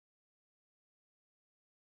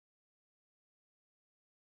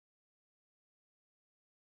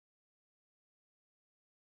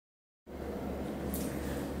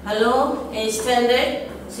Hello, 8th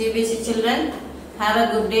standard CBSE children. Have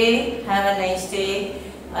a good day. Have a nice day.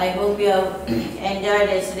 I hope you have enjoyed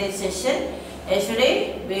yesterday's session.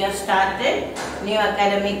 Yesterday we have started new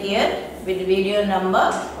academic year with video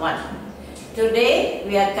number 1. Today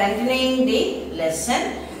we are continuing the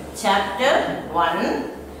lesson chapter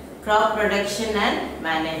 1 crop production and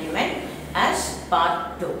management as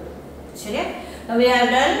part 2. Now we have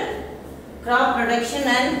done crop production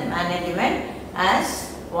and management as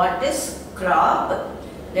what is crop,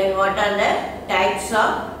 then what are the types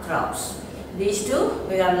of crops. These two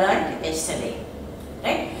we have learned yesterday.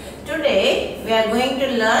 Right? Today we are going to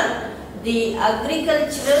learn the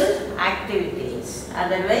agricultural activities,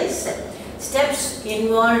 otherwise steps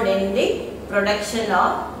involved in the production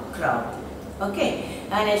of crop. Okay,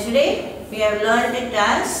 and yesterday we have learned it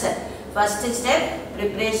as first step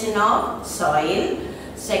preparation of soil,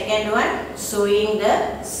 second one sowing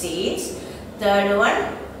the seeds, third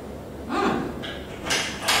one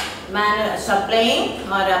supplying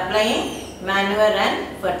or applying manure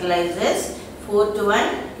and fertilizers, fourth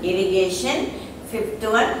one irrigation, fifth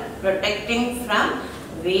one protecting from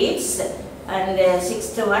weeds, and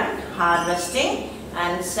sixth one harvesting,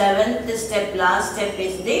 and seventh step, last step,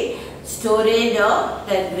 is the storage of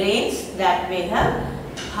the grains that we have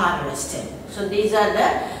harvested. So these are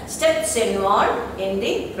the steps involved in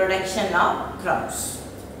the production of crops.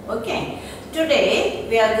 Okay. Today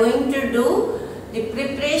we are going to do the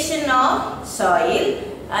preparation of soil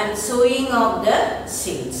and sowing of the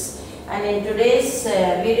seeds. And in today's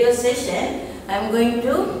video session,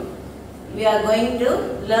 we are going to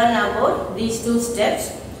learn about these two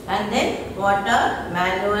steps, and then what are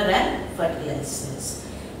manure and fertilizers.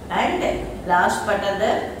 And last part of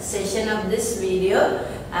the session of this video,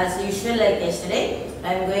 as usual like yesterday,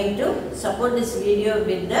 I am going to support this video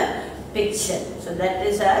with the picture. So that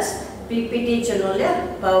is as PPT channel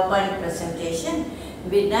PowerPoint presentation.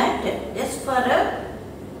 With that, just for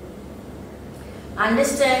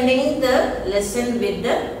understanding the lesson with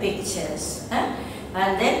the pictures.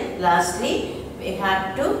 And then lastly, we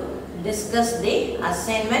have to discuss the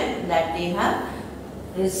assignment that we have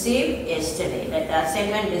received yesterday. That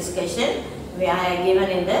assignment discussion we have given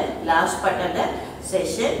in the last part of the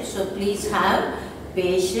session. So please have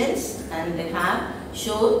patience and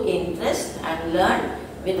show interest and learn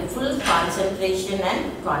with full concentration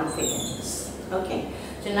and confidence. Okay.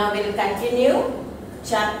 So now we will continue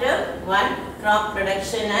chapter 1 crop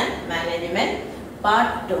production and management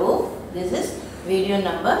part 2. This is video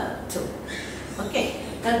number 2. Okay.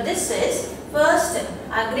 Now this is first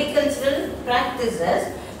agricultural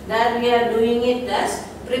practices that we are doing it as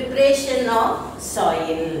preparation of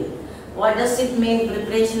soil. What does it mean,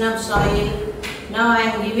 preparation of soil? Now I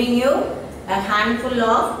am giving you a handful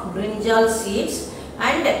of brinjal seeds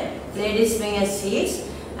and lady's finger seeds,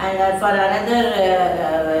 and for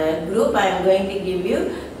another group I am going to give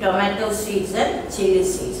you tomato seeds and chili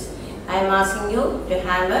seeds. I am asking you to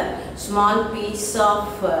have a small piece of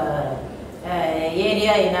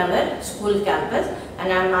area in our school campus,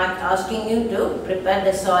 and I am asking you to prepare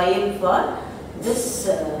the soil for this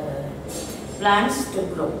plants to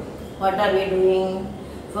grow. What are we doing?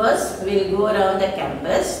 First we will go around the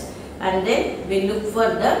campus, and then we look for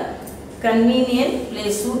the convenient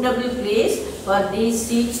place, suitable place for these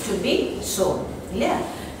seeds to be sown. Yeah.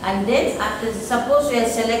 And then after, suppose we are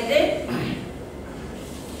selected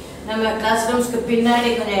நம்ம classrooms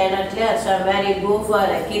பின்னாடி கொஞ்சம் இடத்துல somewhere you go for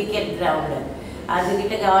a cricket ground.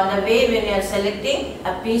 அதுகிட்ட on the way when you are selecting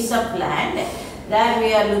a piece of land, there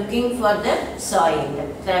we are looking for the soil,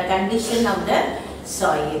 the condition of the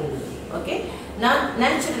soil. Okay. Now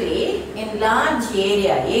naturally in large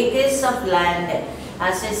area, acres of land,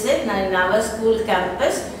 as I said, in our school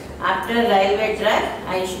campus, after railway track,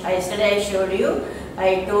 yesterday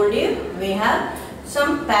I told you, we have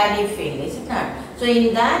some paddy field, is it not? So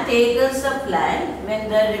in that acres of land,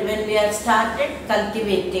 when we have started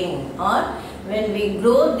cultivating or when we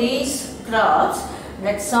grow these crops,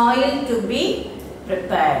 that soil to be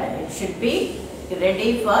prepared. It should be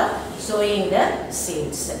ready for sowing the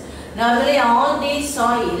seeds. Normally all these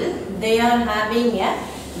soil, they are having a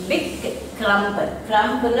big clump.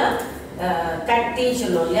 Clump na katti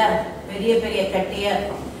sollulla, periya kattiya.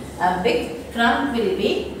 A big clump will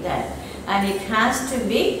be there, and it has to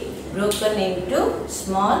be broken into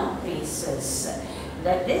small pieces.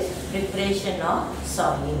 That is preparation of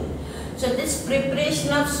soil. So this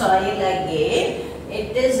preparation of soil again,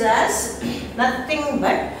 it is as nothing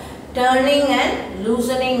but turning and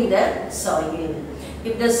loosening the soil.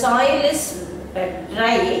 If the soil is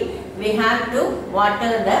dry, we have to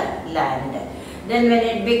water the land. Then when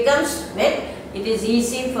it becomes wet, it is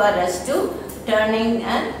easy for us to turning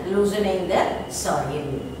and loosening the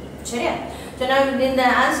soil. So now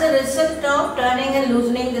as a result of turning and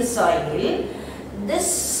loosening the soil,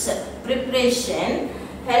 this preparation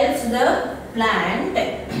helps the plant,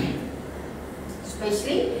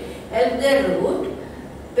 especially help the root,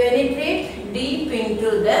 penetrate deep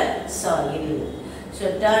into the soil.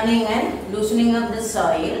 So turning and loosening of the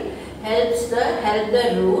soil help the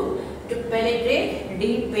root to penetrate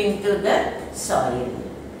deep into the soil,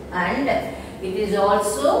 and it is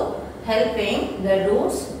also helping the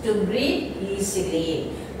roots to breathe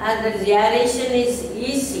easily. As the aeration is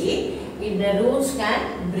easy, the roots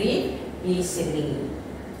can breathe easily,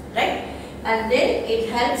 right? And then it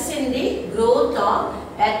helps in the growth of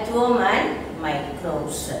earthworm and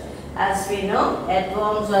microbes. As we know,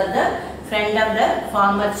 earthworms are the friend of the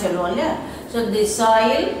farmer. So the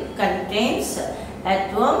soil contains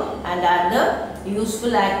earthworm and other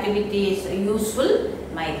useful activities, useful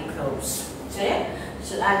microbes.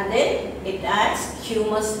 So, and then it adds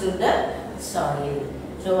humus to the soil.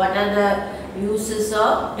 So what are the uses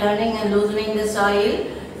of turning and loosening the soil?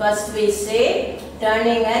 First we say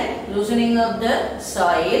turning and loosening of the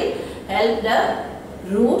soil help the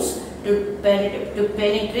roots to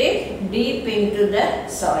penetrate deep into the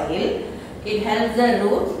soil. It helps the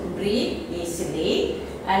root breathe easily,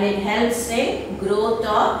 and it helps in growth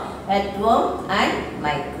of earthworm and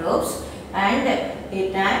microbes, and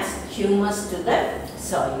it adds humus to the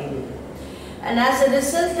soil. And as a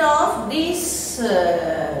result of these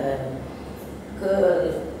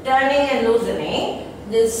turning and loosening,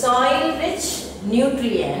 the soil rich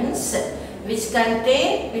nutrients which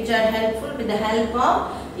are helpful with the help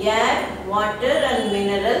of air, water and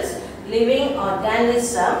minerals, living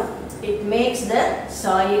organism, it makes the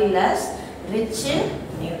soil less rich in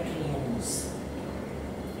nutrients.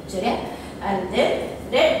 And then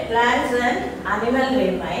dead plants and animal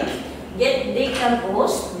remains get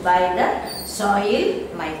decomposed by the soil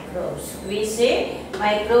microbes. We say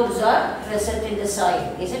microbes are present in the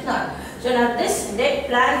soil, is it not? So now this dead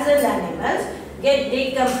plants and animals get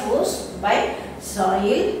decomposed by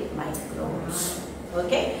soil microbes.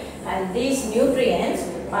 Okay? And these nutrients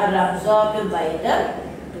are absorbed by the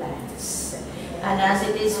plants. And as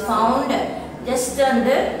it is found just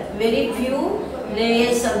under very few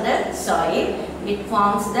layers of the soil, it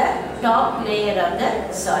forms the top layer of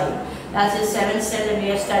the soil. As in 7th standard we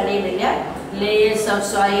have studied layers of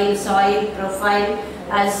soil profile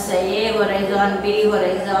as A horizon, B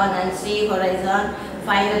horizon and C horizon,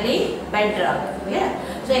 finally bedrock.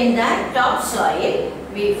 So in that top soil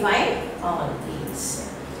we find all these.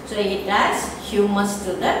 So it adds humus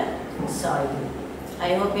to the soil.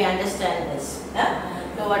 I hope you understand this.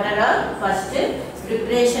 So what are all? First,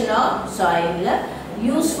 preparation of soil,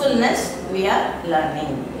 usefulness we are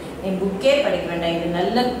learning. In book you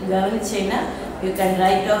can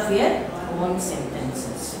write off your own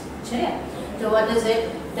sentences. So what is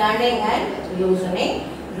it? Turning and loosening.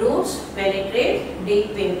 Roots penetrate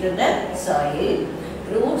deep into the soil.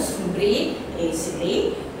 Roots breathe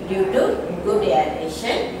easily due to good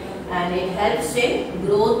aeration, and it helps in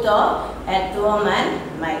growth of earthworm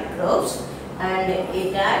and microbes, and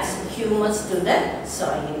it adds humus to the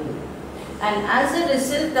soil. And as a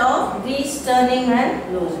result of these turning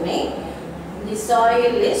and loosening, the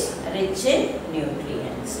soil is rich in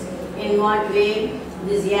nutrients. In what way?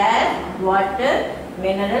 This air, water,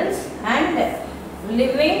 minerals and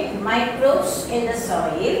living microbes in the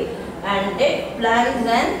soil, and dead plants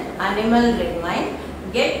and animal remains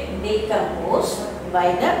get decomposed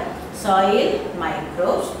by the soil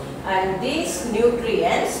microbes, and these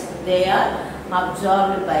nutrients they are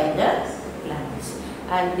absorbed by the plants,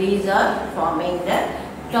 and these are forming the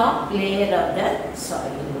top layer of the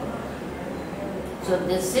soil. So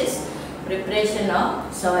this is preparation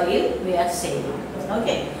of soil we are saying.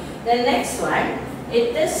 Okay. The next one,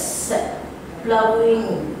 it is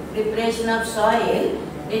ploughing. Preparation of soil,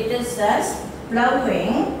 it is as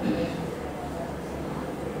ploughing,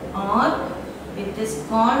 or it is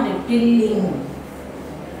called tilling.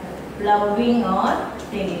 Ploughing or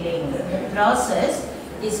tilling. The process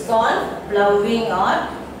is called ploughing or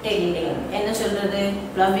tilling. என்ன சொல்றது?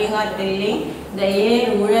 Ploughing or tilling, the air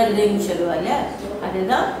உழறதுன்னு சொல்லுவாங்க.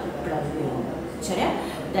 அதுதான் ploughing. சரியா?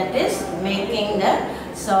 That is making the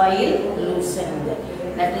soil loosened.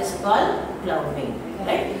 That is called ploughing.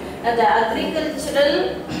 Right? Now the agricultural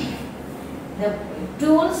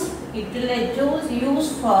tools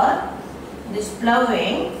used for this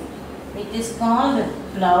ploughing, it is called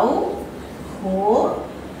plough, hoe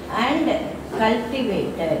and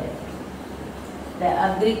cultivator. The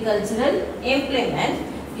agricultural implement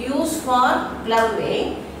used for ploughing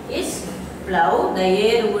is plow, the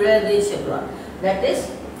air உழது சொல்லுவாங்க. That is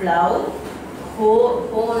plow,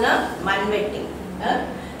 hoe manvetti,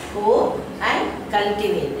 hoe and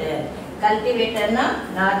cultivator. Cultivator na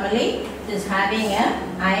normally it is having a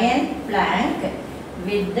iron plank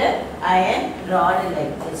with the iron rod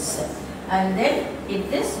like this, and then it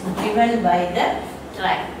is driven by the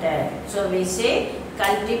tractor. So we say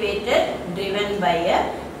cultivator driven by a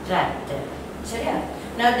tractor.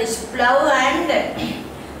 Now this plow and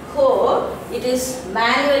hoe, it is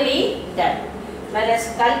manually done, whereas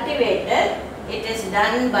cultivator, it is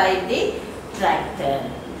done by the tractor.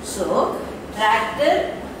 So tractor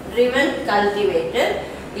driven cultivator,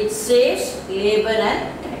 it saves labor and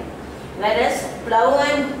time, whereas plow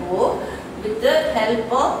and hoe, with the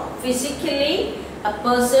help of physically a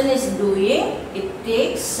person is doing, it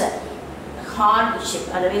takes hardship.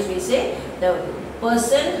 Otherwise we say the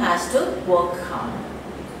person has to work hard.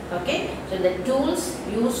 Okay, so the tools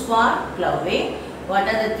used for plowing, what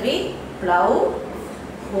are the three? Plow,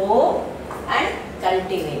 hoe and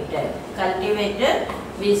cultivator. Cultivator,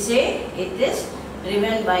 we say it is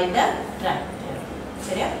driven by the tractor.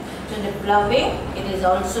 So the plowing, it is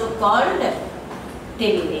also called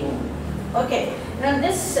tilling. Okay, now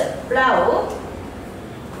this plow,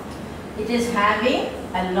 it is having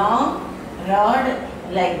a long rod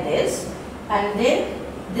like this, and then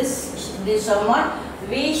this somewhat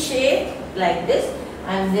V shape like this,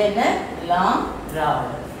 and then a long rod.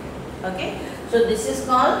 Okay, so this is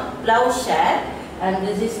called plowshare, and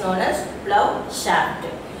this is known as plow shaft,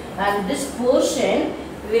 and this portion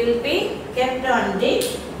will be kept on the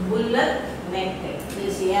bullock neck.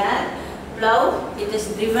 This here plow, it is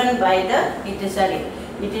driven by the, it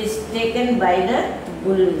is taken by the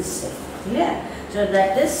bulls. Yeah, so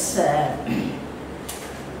that is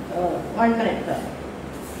 1 minute.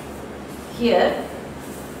 Here,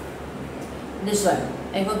 this one,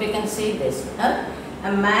 I hope you can see this.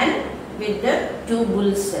 A man with the 2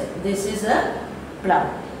 bulls. This is a plow.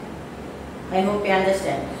 I hope you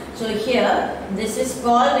understand. So here, this is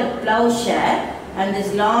called a plowshare, and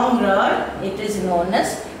this long rod, it is known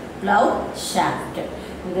as plow shaft.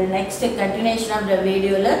 In the next continuation of the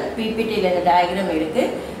video, PPT the diagram irukku.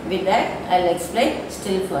 With that, I'll explain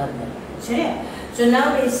still further. So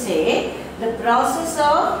now we say the process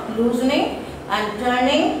of loosening and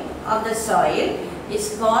turning of the soil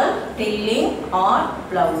is called tilling or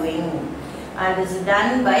plowing, and is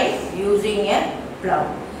done by using a plow.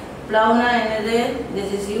 Plow na enadhu,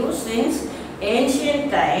 this is used since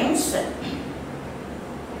ancient times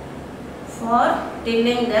for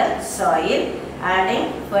tilling the soil, adding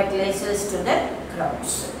fertilizers to the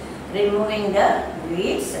crops, removing the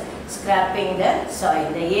weeds, scraping the soil.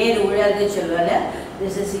 The air உழது சொல்லுவாங்க.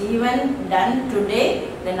 This is even done today.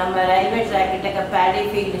 The நம்ம railway track கிட்ட paddy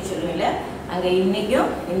field சொல்லுவாங்க. அங்க இன்னைக்கும்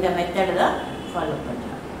இந்த method தான் follow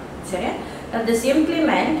பண்றாங்க. சரியா? Now this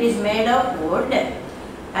implement is made of wood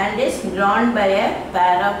and is drawn by a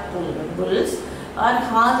pair of bulls, or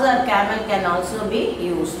horse or camel can also be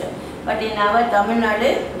used. But in our Tamil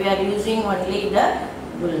Nadu, we are using only the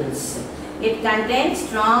bulls. It contains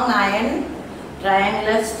strong iron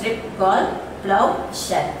triangular strip called plow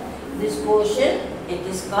shell. This portion, it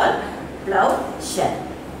is called plow shell.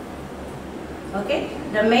 Okay,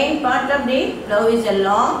 the main part of the plow is a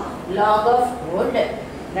long log of wood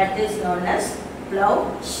that is known as plow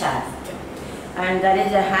shaft, and there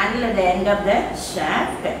is a handle at the end of the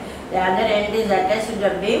shaft. The other end is attached to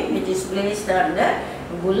the beam, which is placed on the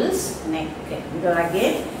bull's neck. So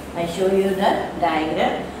again, I show you the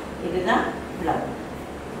diagram. It is a plow.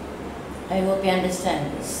 I hope you understand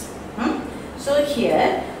this. So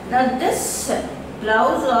here, now this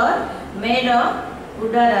plows are made of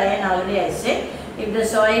wood or iron. Already I said, if the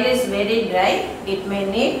soil is very dry, it may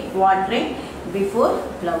need watering before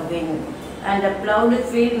plowing, and the plowed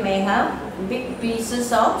field may have big pieces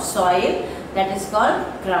of soil that is called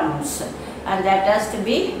crumbs, and that has to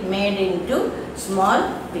be made into small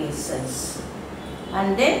pieces,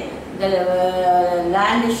 and then the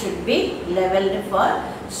land should be leveled for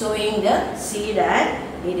sowing the seed and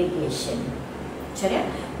irrigation.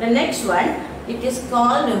 The next one, it is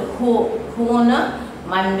called hoe. Hoe na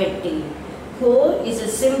manvetti. Hoe is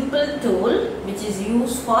a simple tool which is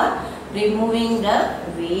used for removing the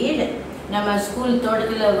weed. நம்ம school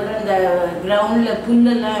தோட்டத்தில் கூட இந்த கிரவுண்டில்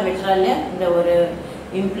புல்லெல்லாம் வெட்டுறால இந்த ஒரு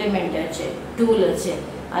implement வச்சு tool வச்சு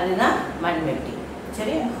அதுதான் மண்வெட்டி.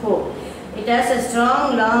 சரியா? ஹோ. It has a strong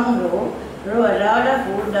long rod of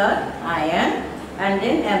wood or iron, and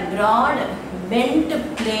then a broad bent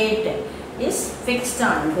plate is fixed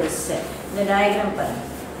on this. The diagram பாருங்க.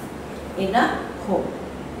 இதுதான் ஹோ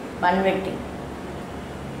மண்வெட்டி.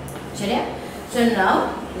 சரியா? So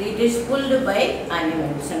now it is pulled by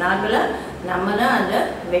animals. So normally namala and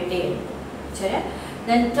vetted.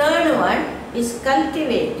 Then third one is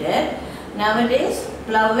cultivated. Nowadays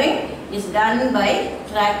ploughing is done by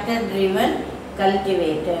tractor driven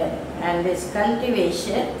cultivator, and this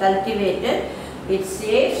cultivated, it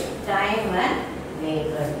saves time and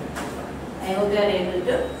labor. I hope you are able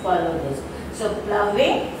to follow this. So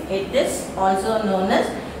ploughing, it is also known as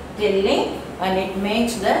tilling, and it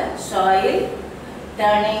makes the soil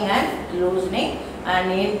turning and loosening,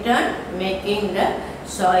 and in turn making the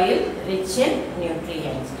soil rich in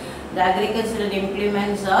nutrients. The agricultural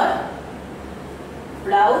implements are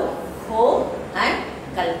plough, hoe and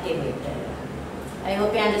cultivator. I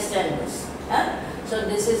hope you understand this. So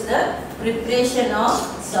this is the preparation of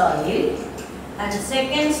soil, and the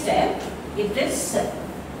second step, it is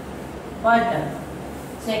what?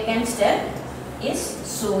 Second step is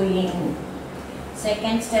sowing.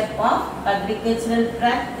 Second step of agricultural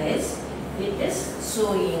practice, it is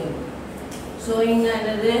sowing. Sowing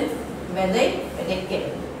another method.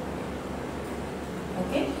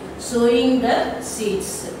 Okay, sowing the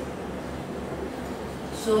seeds.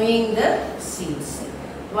 Sowing the seeds.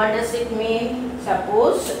 What does it mean?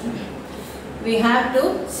 Suppose we have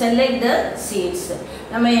to select the seeds.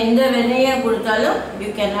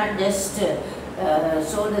 You cannot just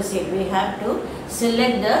sow the seed. We have to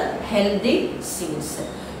select the healthy seeds.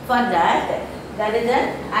 For that, there is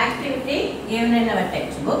an activity given in our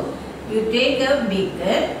textbook. You take a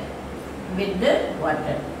beaker with the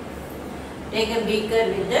water. Take a beaker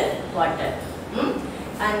with the water.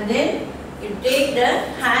 And then you take the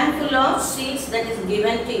handful of seeds that is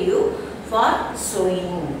given to you for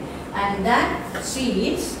sowing. And that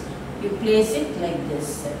seeds, you place it like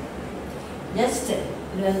this. Just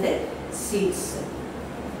run the seeds.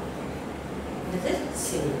 This is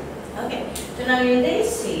seed. Okay. So now in these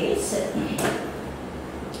seeds,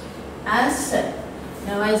 as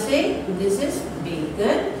now I say this is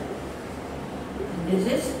beaker, this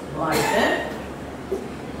is water,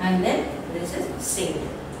 and then this is seed.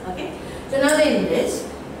 Okay. So now in this,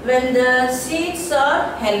 when the seeds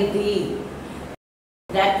are healthy,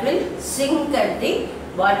 that will sink at the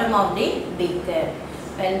bottom of the beaker.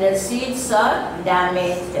 When the seeds are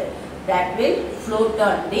damaged, that will float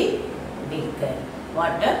on the beaker,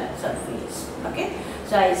 water surface. Okay.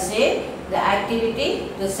 So I say the activity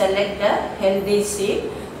to select a healthy seed.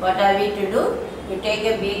 What are we to do? You take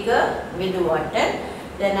a beaker with water,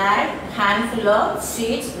 then add handful of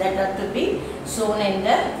seeds that are to be sown in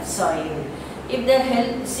the soil. If the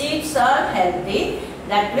seeds are healthy,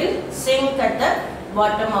 that will sink at the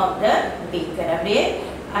bottom of the beaker.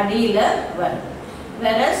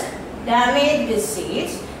 Whereas damaged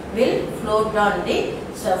seeds will float on the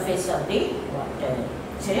surface of the water.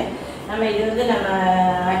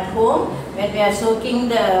 At home, when we are soaking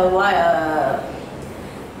the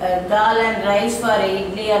dal and rice for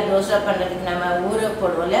idli or dosa பண்றதுக்கு நம்ம ஊற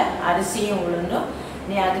போடுவோம்ல அரிசியும் உளுந்தும்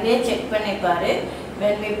நீ அதுலயே check பண்ணி பாரு.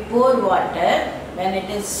 When we pour water, when it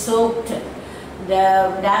is soaked, the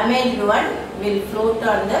damaged one will float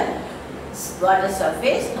on the water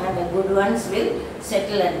surface and the good ones will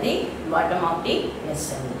settle at the bottom of the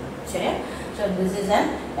vessel. So this is an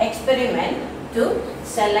experiment to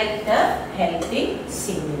select a healthy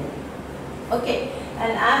seed. Okay.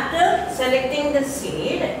 And after selecting the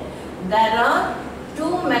seed, there are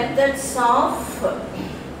two methods of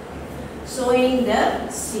sowing the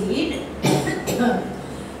seed.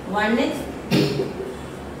 One is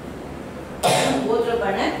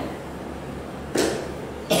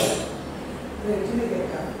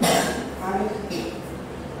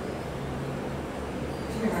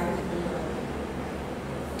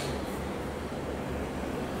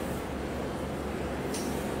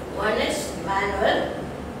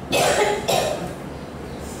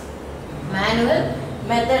manual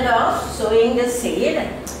method of sowing the seed.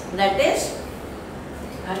 That is,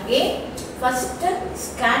 again, first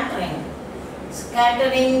scattering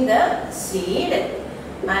the seed.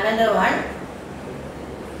 Another one,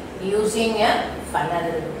 using a funnel.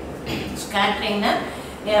 Scattering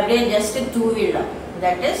just two wheel.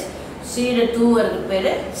 That is, seed two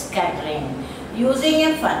scattering. Using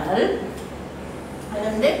a funnel,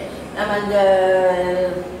 and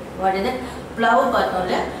what is it? Plough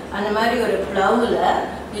and plough,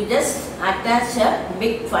 you just attach a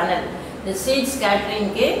big funnel. The seed scattering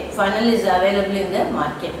funnel is available in the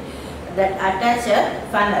market. That attach a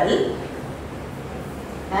funnel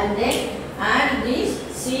and then add these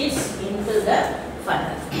seeds into the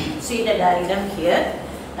funnel. See the diagram here,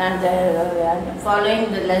 and following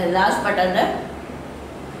the last part of the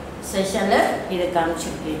session, it comes.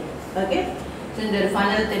 Okay. So இந்த ஒரு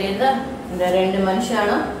funnel தெரியுதா? இந்த ரெண்டு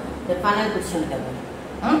மனுஷாலும் இந்த funnel பிடிச்சிருக்காங்க.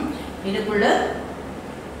 இதுக்குள்ள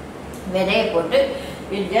விதையை போட்டு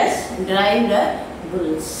it just drive the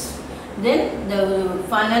bulls. Then the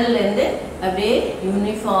funnel இருந்து அப்படியே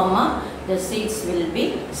uniforma the seeds will be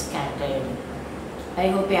scattered. I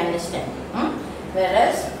hope you understand.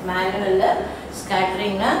 Whereas manual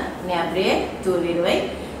scattering na நீ அப்படியே தூவிடுவை.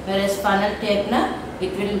 Whereas funnel tape na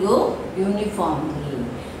it will go uniformly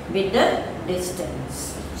with the distance.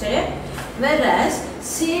 சரியா? Whereas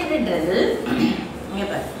seed drill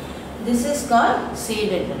this is called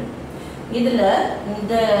seed drill. இதுல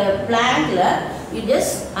இந்த plantல you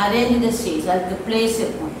just arrange the seeds at the place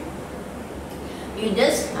இருக்கும். You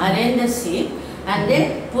just arrange the seed and then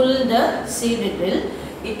pull the seed drill.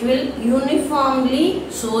 It will uniformly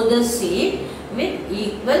sow the seed with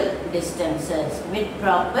equal distances, with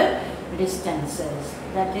proper distances.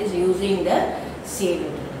 That is using the seed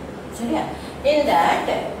drill. சரியா? In that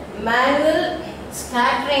manual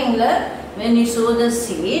scattering when you sow the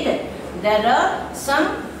seed, there are some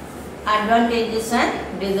advantages and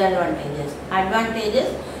disadvantages. Advantages,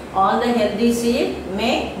 all the healthy seed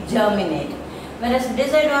may germinate. Whereas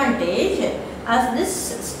disadvantage, as this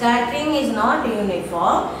scattering is not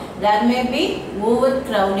uniform, there may be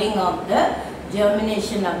overcrowding of the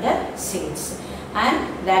germination of the seeds, and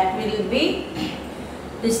that will be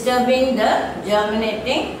disturbing the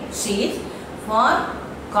germinating seeds for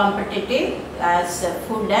competitive as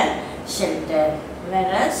food and shelter.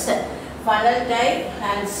 Whereas funnel type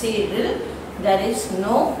and seed drill, there is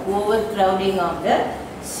no overcrowding of the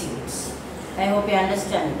seeds. I hope you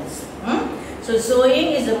understand this. So sowing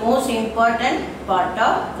is the most important part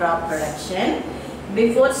of crop production.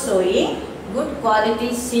 Before sowing, good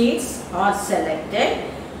quality seeds are selected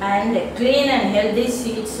and clean and healthy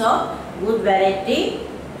seeds of good variety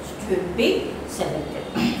should be selected.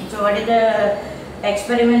 So what is the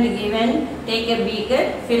experiment given? Take a beaker,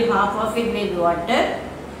 fill half of it with water.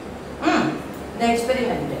 The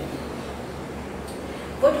experiment.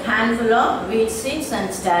 Put handful of wheat seeds and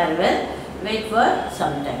stir well. Wait for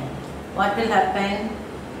some time. What will happen?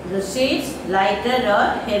 The seeds lighter or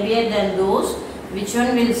heavier than those, which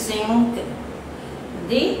one will sink?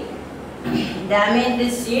 The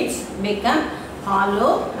damaged seeds become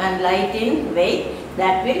hollow and light in weight,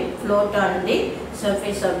 that will float on the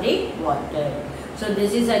surface of the water. So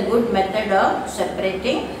this is a good method of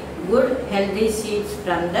separating good healthy seeds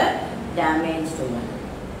from the damaged one.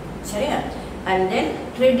 சரியா? And then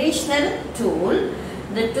traditional tool.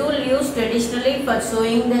 The tool used traditionally for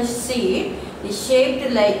sowing the seed is shaped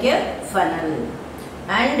like a funnel,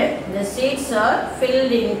 and the seeds are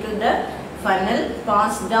filled into the funnel,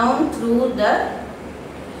 passed down through the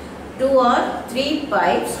 2 or 3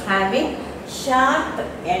 pipes having sharp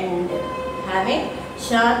end,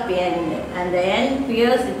 and the end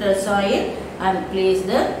pierce with the soil and place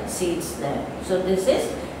the seeds there. So this is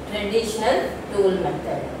traditional tool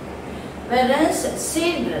method. Whereas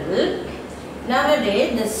seed drill, nowadays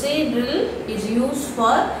the seed drill is used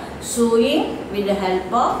for sowing with the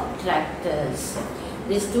help of tractors.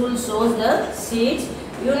 This tool sows the seeds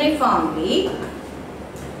uniformly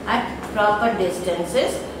at proper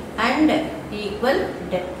distances and equal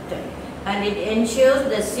depth, and it ensures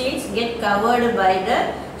the seeds get covered by the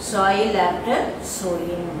soil after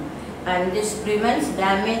sowing, and this prevents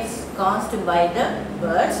damage caused by the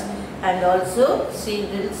birds, and also seed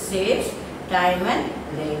drill saves time and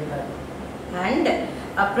labor. And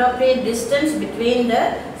appropriate distance between the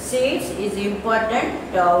seeds is important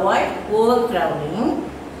to avoid overcrowding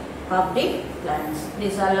of the plants.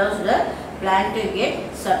 This allows the plant to get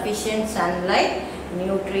sufficient sunlight,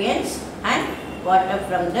 nutrients and water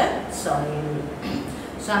from the soil.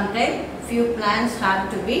 Sometimes few plants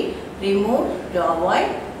have to be removed to avoid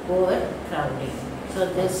overcrowding. So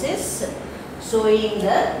this is sowing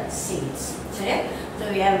the seeds.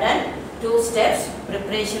 So we have done 2 steps,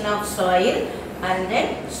 preparation of soil and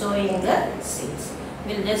then sowing the seeds.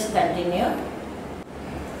 We'll just continue.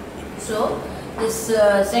 So this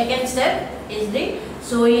second step is the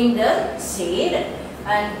sowing the seed,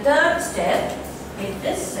 and third step is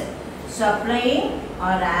this supplying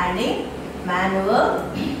or adding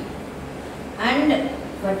manure and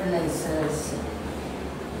fertilizers.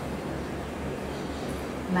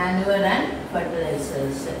 Manure and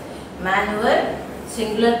fertilizers. Manure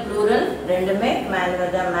singular plural rendume manure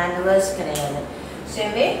da, manures கிடையாது.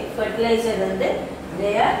 Same way fertilizer வந்து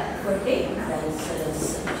they are fertilizers.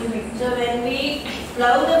 So when we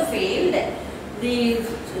plow the field, the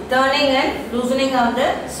turning and loosening of the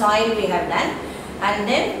soil we have done, and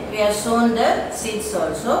then we have sown the seeds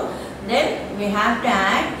also. Then we have to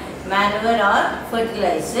add manure or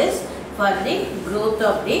fertilizers for the growth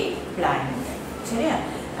of the plant.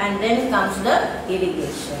 And then comes the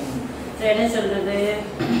irrigation. So என்ன சொல்றது?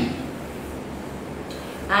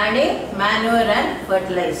 Adding manure and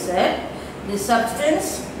fertilizer, the substance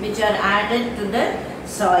which are added to the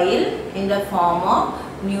soil in the form of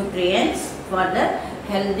nutrients for the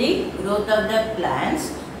healthy growth of the plants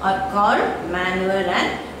are called manure and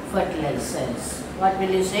fertilizers. What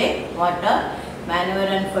will you say? What are manure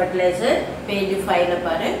and fertilizer? Page 5 la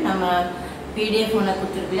paru, nama PDF una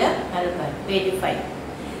kuthirukla adha paru, page 5.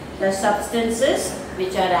 The substances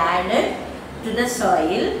which are added to the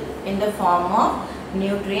soil in the form of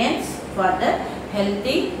nutrients for the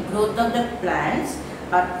healthy growth of the plants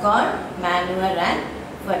are called manure and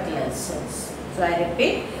fertilizers. So I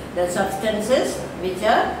repeat, the substances which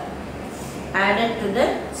are added to the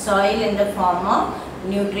soil in the form of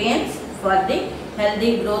nutrients for the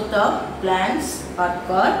healthy growth of plants are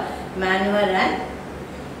called manure and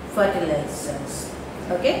fertilizers.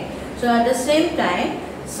 Okay. So at the same time,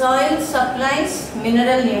 soil supplies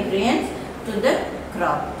mineral nutrients to the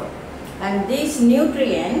crop, and these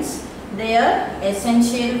nutrients, they are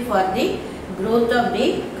essential for the growth of the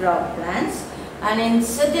crop plants, and in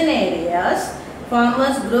certain areas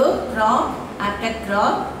farmers grow crop after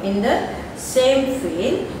crop in the same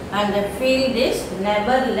field, and the field is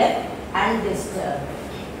never left undisturbed.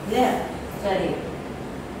 Yeah, sorry.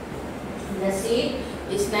 The seed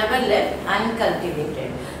is never left uncultivated.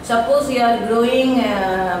 Suppose you are growing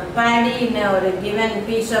paddy in a given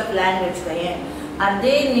piece of land,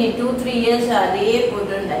 adhe nee 2-3 years adhe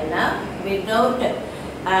podundaina without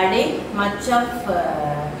adding much of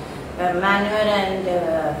manure and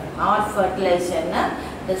or fertilizer,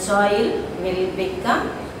 the soil will become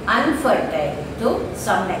unfertile to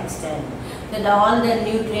some extent. So all the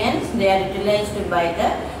nutrients, they are utilized by the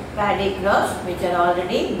paddy crops which are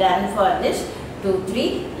already done for this 2-3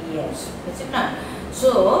 years.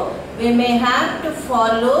 So we may have to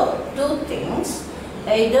follow two things.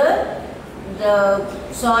 Either the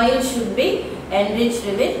soil should be enriched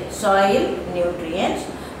with soil nutrients.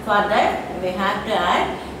 For that we have to add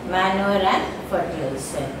manure and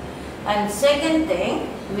fertilizer. And second thing,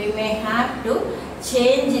 we may have to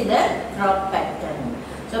change the crop pattern.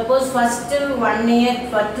 Suppose first 1 year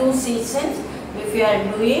for 2 seasons, if you are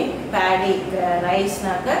doing paddy rice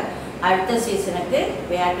naka, adutha season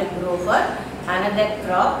we have to grow for another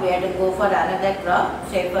crop, we have to go for another crop.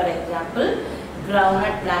 Say for example,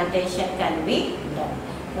 groundnut plantation can be done.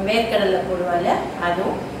 வேர்க்கடலை போடுவால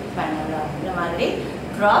அதுவும் பண்ணலாம். இந்த மாதிரி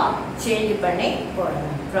crop change பண்ணி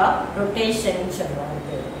போடலாம். Crop rotation சொல்லுவாங்க.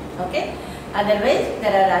 Okay. Otherwise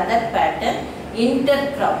there are other pattern.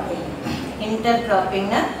 Intercropping. Intercropping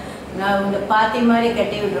na நான் இந்த பாத்தி மாதிரி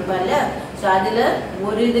கட்டி விட்டுருப்பால, ஸோ அதில்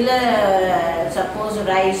ஒரு இதில் சப்போஸ்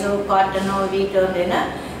ரைஸோ காட்டனோ வீட்டோ இருந்ததுன்னா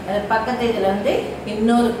அது பக்கத்து இதில் வந்து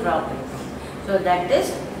இன்னொரு க்ராப் இருக்கும். So that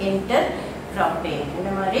is inter cropping. இந்த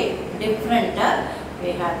மாதிரி டிஃப்ரெண்ட்டாக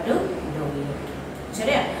we have to do it.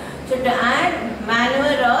 சரியா? So to add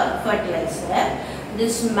manure or fertilizer,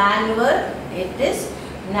 this manure, it is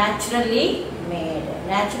naturally made,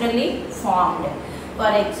 naturally formed.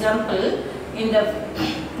 For example, in the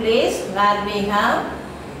place where we have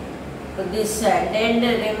this dead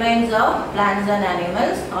remains of plants and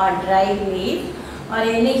animals or dry leaf or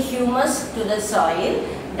any humus to the soil,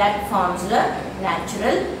 that forms the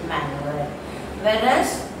natural manure. Whereas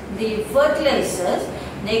the fertilizers,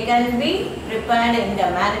 they can be prepared in the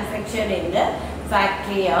manufactured in the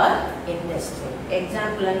factory or industry.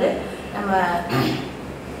 Example வந்து நம்ம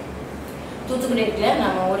தூத்துக்குடியில்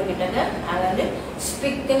நம்ம ஊருக்கிட்ட அங்கே வந்து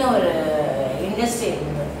ஸ்பிக்னு ஒரு industry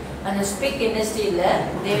இருந்தது. அந்த ஸ்பிக் இண்டஸ்ட்ரியில்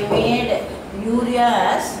they made urea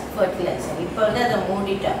as fertiliser. இப்போ வந்து அதை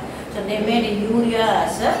மூடிட்டா. So they made urea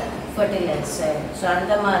as a fertiliser. So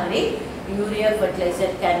அந்த மாதிரி urea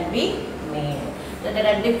fertiliser can be made. So there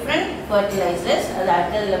are different fertilisers. அது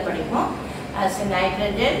அடுத்ததில் படிப்போம். as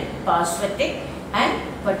nitrogen, phosphatic and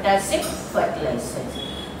potassic fertilizers.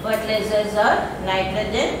 Fertilizers are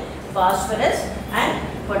nitrogen, phosphorus and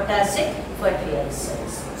potassic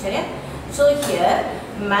fertilizers. So here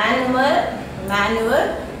manure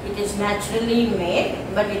it is naturally made,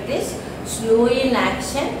 but it is slow in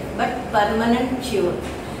action but permanent cure.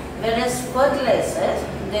 Whereas fertilizers,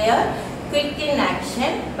 they are quick in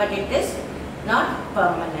action but it is not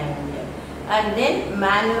permanent. And then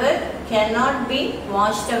manure cannot be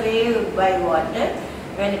washed away by water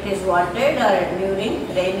when it is watered or during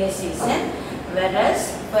rainy season, whereas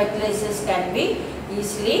fertilizers can be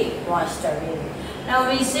easily washed away. Now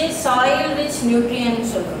we say soil rich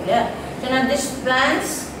nutrients. So now these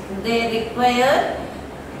plants, they require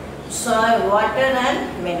soil, water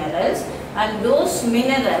and minerals, and those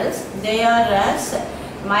minerals, they are as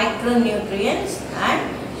micronutrients and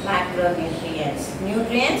macronutrients.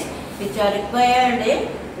 Nutrients which are required in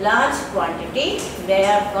large quantity, they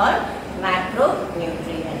are called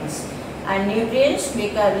macronutrients, and nutrients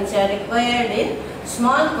which are required in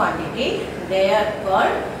small quantity, they are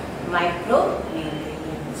called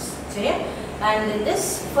micronutrients. Okay? And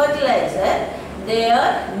this fertilizer, they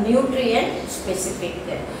are nutrient specific.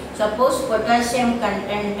 Suppose potassium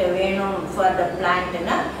content for the plant,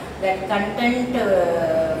 that content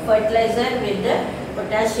fertilizer with the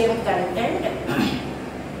potassium content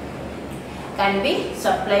can be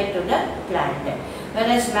supplied to the plant,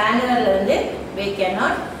 whereas manual we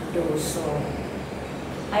cannot do so.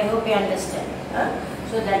 I hope you understand.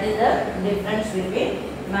 So that is the difference between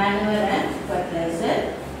manual and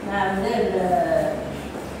fertilizer. Now the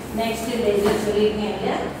next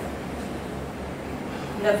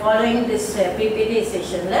the following this PPT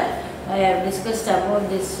session, I have discussed about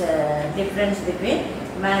this difference between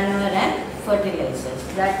manual and fertilizers.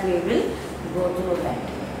 That we will go through that.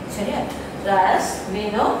 So as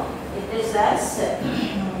we know, it is as 1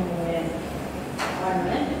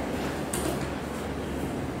 minute.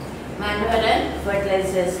 Manual and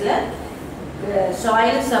fertilizers,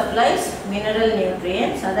 soil supplies mineral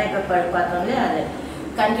nutrients.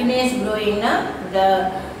 Continuous growing,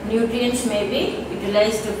 the nutrients may be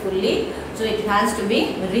utilized fully, so it has to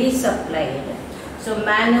be resupplied. So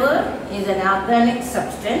manure is an organic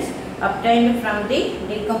substance obtained from the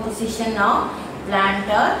decomposition of plant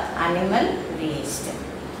or animal waste.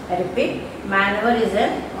 I repeat, manure is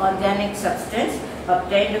an organic substance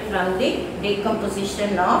obtained from the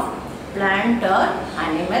decomposition of plant or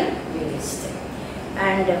animal waste.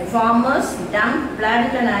 And farmers dump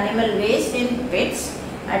plant and animal waste in pits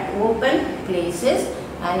at open places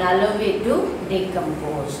and allow it to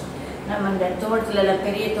decompose. நம்ம இந்த தோட்டத்துல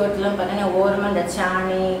பெரிய தோட்டலாம் பார்த்தீங்கன்னா ஓரமா இந்த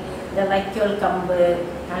சாணி, the வைக்கோல் கம்பு,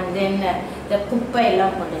 and then the குப்பை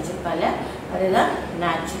எல்லாம் போட்டு வச்சிருப்பாங்க. அதுதான்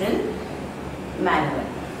natural manure.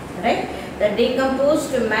 Right? The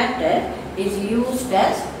decomposed matter is used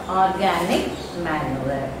as organic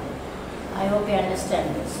manure. I hope you understand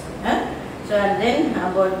this. So and then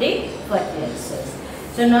about the fertilizers.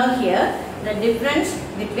 So now here the difference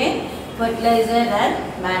between fertilizer and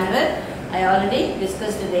manure, I already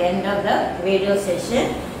discussed at the end of the video session.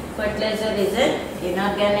 Fertilizer is an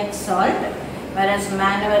inorganic salt, whereas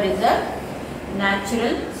manure is a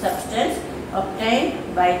natural substance obtained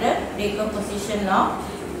by the decomposition of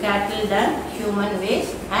cattle dung, human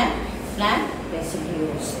waste and plant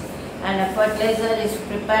residues. And a fertilizer is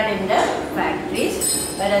prepared in the factories,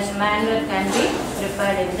 whereas manure can be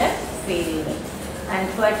prepared in the field. And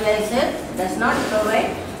fertilizer does not provide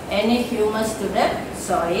any humus to the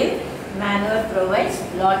soil. Manure provides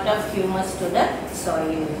lot of humus to the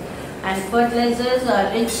soil. And fertilizers are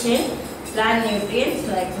rich in plant nutrients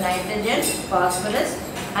like nitrogen, phosphorus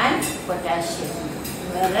and potassium,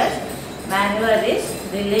 whereas manure is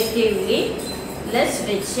relatively less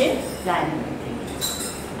rich in plant nutrients.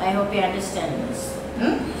 I hope you understand this.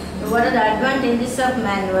 So what are the advantages of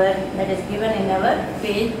manure? That is given in our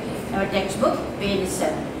page, our textbook, page 7.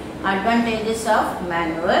 Advantages of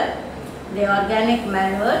manure. The organic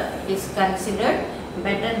manure is considered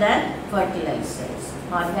better than fertilizers.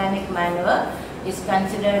 Organic manure is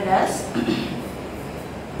considered as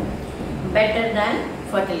better than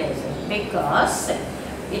fertilizer because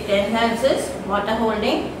it enhances water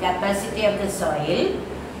holding capacity of the soil.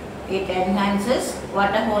 It enhances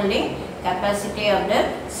water holding capacity of the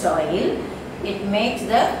soil. It makes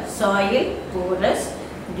the soil porous,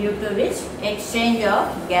 due to which exchange of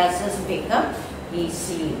gases become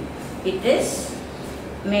easy. It is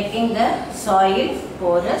making the soil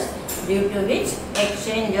porous, due to which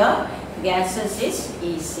exchange of gases is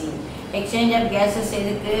easy. Exchange of gases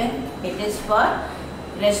it is for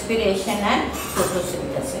respiration and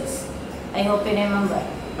photosynthesis. I hope you remember.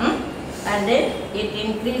 And then it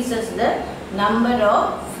increases the number of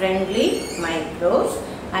friendly microbes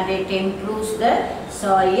and it improves the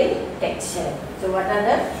soil texture. So what are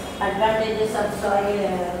the advantages of soil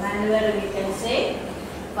manure? We can say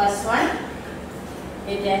first one,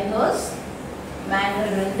 it enhances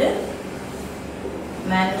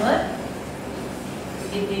manure.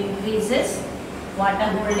 It increases water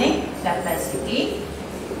holding capacity.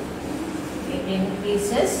 It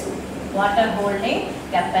increases water holding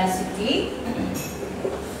capacity.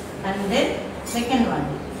 And then second one,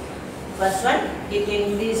 first one, it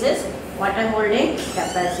increases water holding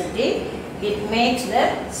capacity. It makes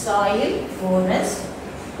the soil porous.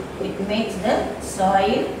 It makes the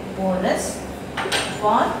soil porous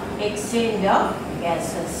for exchange of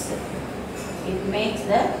gases. it makes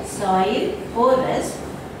the soil porous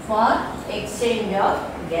for exchange of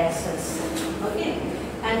gases. Okay.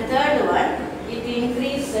 And third one, it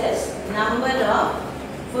increases number of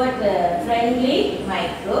friendly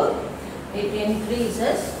microbes. It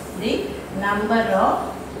increases the number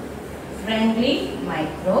of friendly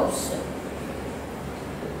microbes.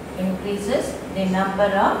 Increases the number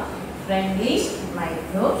of friendly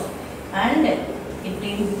microbes, and it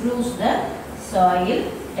improves the soil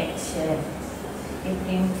texture. It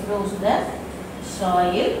improves the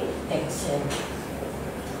soil texture.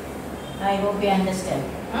 I hope you understand.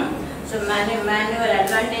 So manual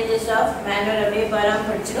advantages of manual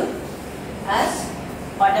as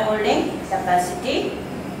water holding capacity.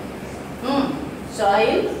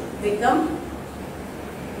 Soil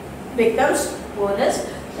becomes porous,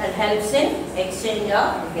 that helps in exchange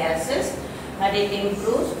of gases, and it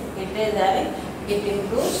improves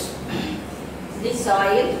the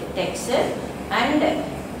soil texture and the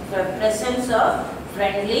presence of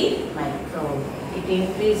friendly microbes. It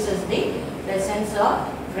increases the presence of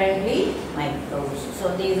friendly microbes.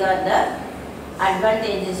 So these are the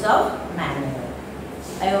advantages of manual.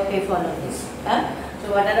 I hope you follow this.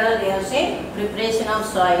 So what are all they have said? Preparation of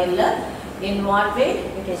soil. In what way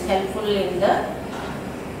it is helpful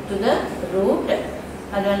to the root,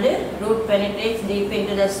 and when the root penetrates deep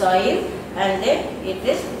into the soil, and then it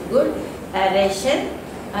is good aeration,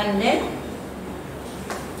 and then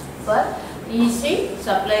for easy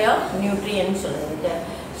supply of nutrients.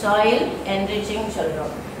 Soil enriching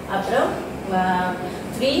சொல்றோம். அப்புறம்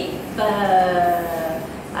 3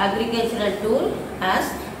 agricultural tool as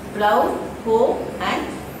plow, hoe and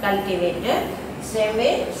cultivator. Same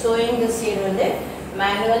way sowing the seed வந்து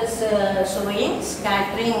manual sowing,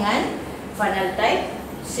 scattering and funnel type.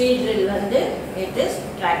 Seed drill வந்து it is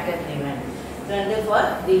tractor driven. So for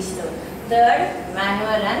these two. Third,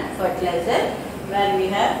 manure and fertilizer, where we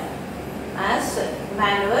have as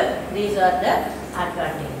manure. These are the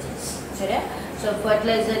advantages. So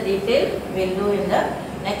fertilizer detail we will do in the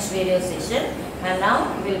next video session, and now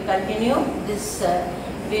we will continue this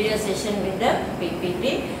video session with the PPT,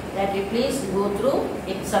 that you please go through.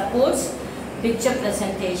 It supports picture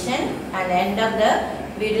presentation, and end of the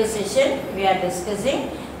video session we are discussing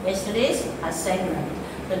yesterday's assignment,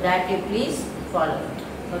 so that you please follow it.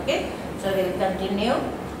 Okay, so we will continue.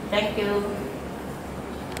 Thank you.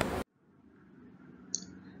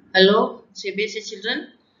 Hello CBSE children,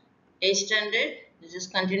 8th standard. This is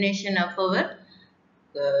continuation of our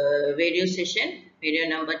video session, video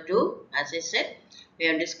number 2. As I said, we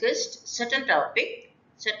have discussed certain topic,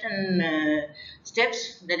 certain steps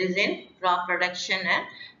that is in crop production and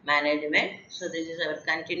management. So this is our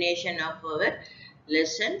continuation of our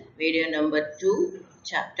lesson, video number 2,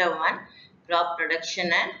 chapter 1, crop production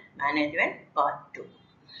and management, part 2.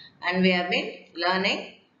 And we have been learning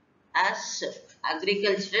as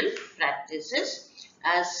agricultural practices,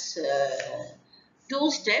 as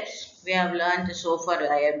 2 steps we have learned so far.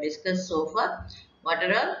 I have discussed so far. What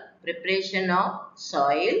are all? Preparation of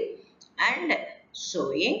soil and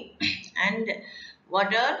sowing, and what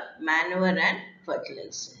are manure and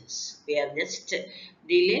fertilizers. We have just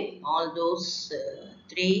dealing all those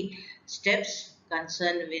 3 steps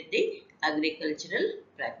concerned with the agricultural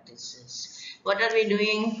practices. What are we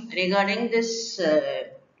doing regarding this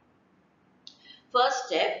first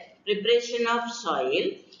step, preparation of soil?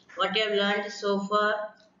 What you have learned so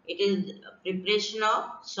far? It is preparation of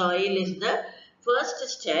soil is the first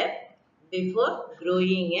step before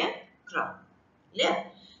growing a crop. Yeah.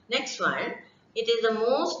 Next one, it is the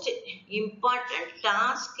most important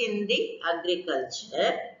task in the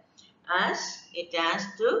agriculture, as it has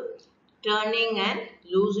to turning and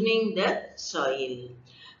loosening the soil.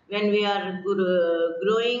 When we are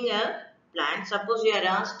growing a plant, suppose we are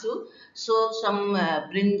asked to sow some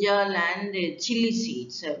brinjal and chili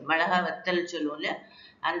seeds, madaga vattal solluvola,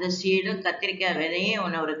 and the seed kathirikkai vedaiye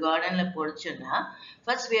ஒரு gardenல போடுச்சோம்னா,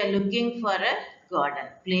 first we are looking for a garden,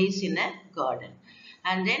 place in a garden,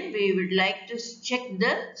 and then we would like to check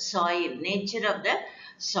the soil, nature of the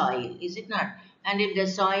soil, is it not? And if the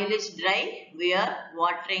soil is dry, we are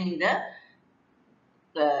watering the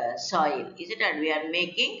soil, is it not? We are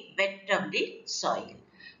making wet of the soil.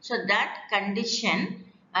 So that condition,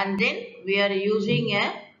 and then we are using a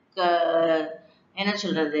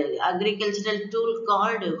agricultural tool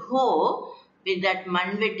called hoe, with that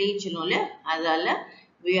manvetti chunule, adala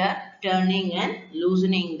we are turning and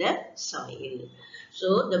loosening the soil. So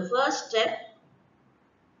the first step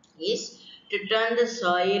is to turn the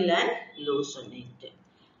soil and loosen it,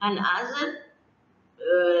 and as a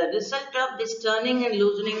result of this turning and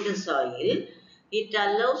loosening the soil, it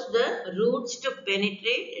allows the roots to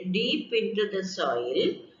penetrate deep into the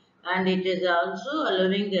soil, and it is also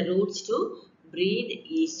allowing the roots to breathe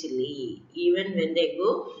easily even when they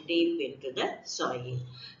go deep into the soil.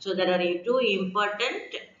 So there are two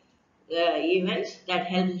important events that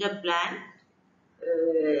help the plant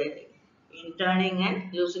in turning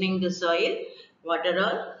and loosening the soil. What are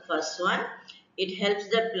all? First one, it helps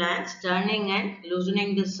the plants turning and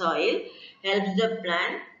loosening the soil, helps the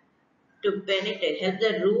plant to penetrate, help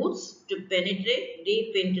the roots to penetrate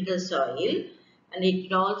deep into the soil, and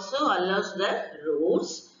it also allows the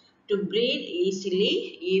roots to breathe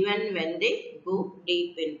easily even when they go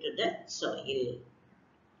deep into the soil.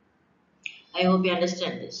 I hope you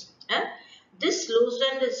understand this. This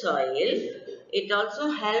loosened soil, it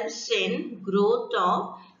also helps in growth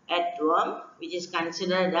of earthworm, which is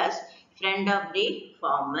considered as friend of the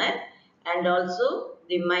farmer, and also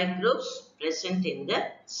the microbes present in the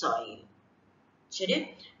soil.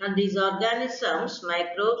 And these organisms,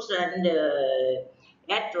 microbes and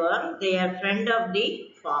earthworm, they are friend of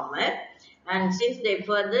the farmer, and since they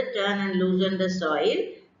further turn and loosen the soil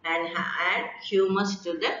and add humus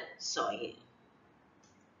to the soil.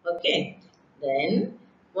 Okay, then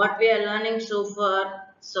what we are learning so far,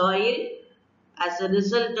 soil as a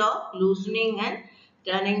result of loosening and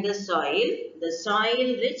turning the soil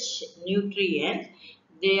rich nutrients,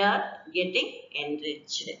 they are getting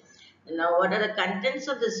enriched. Now what are the contents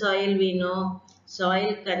of the soil? We know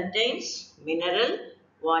soil contains mineral,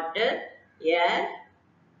 water, air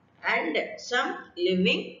and some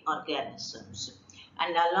living organisms.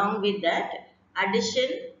 And along with that, addition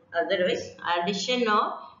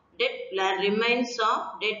of dead plant remains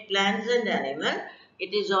of dead plants and animals,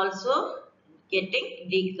 it is also getting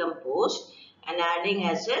decomposed and adding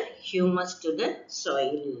as a humus to the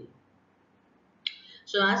soil.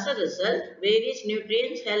 So as a result, various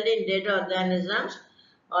nutrients held in dead organisms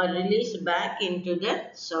are released back into the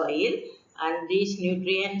soil, and these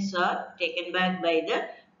nutrients are taken back by the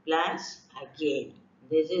plants again.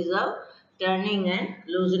 This is how turning and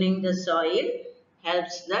loosening the soil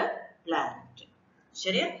helps the plant.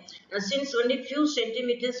 Now, since only few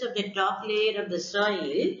centimeters of the top layer of the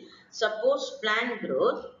soil supports plant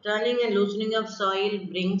growth, turning and loosening of soil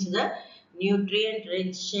brings the nutrient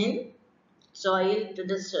rich in soil to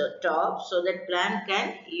the top so that plant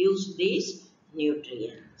can use these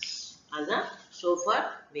nutrients. So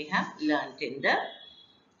far we have learnt in the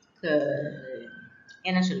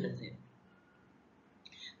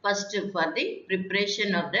first for the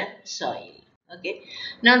preparation of the soil. Okay.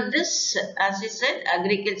 Now this, as I said,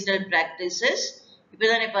 agricultural practices.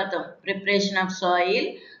 Preparation of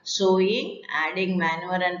soil, sowing, adding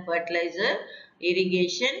manure and fertilizer,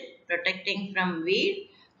 irrigation, protecting from weed,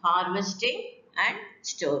 harvesting and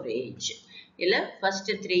storage. First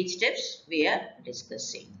three steps we are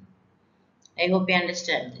discussing. I hope you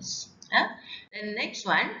understand this. Then next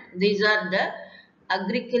one, these are the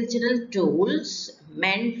agricultural tools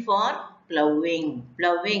meant for plowing.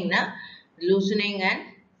 Plowing, loosening and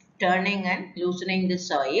turning and loosening the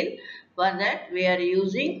soil. For that we are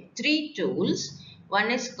using three tools.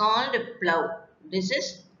 One is called plow. This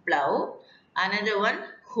is plow. Another one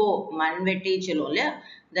hoe. Manvetti chalolya.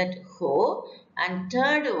 That hoe. And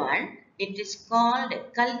third one, it is called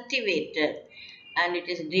cultivator, and it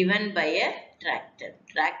is driven by a tractor.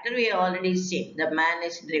 Tractor we have already seen. The man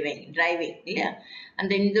is driving. Yeah?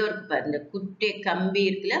 And then the kutte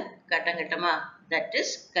kambi irukla, that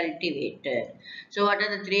is cultivator. So what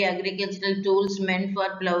are the three agricultural tools meant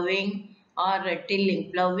for plowing or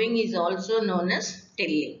tilling? Plowing is also known as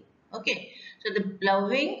tilling. Okay. So the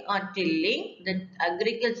plowing or tilling, the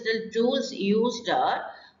agricultural tools used are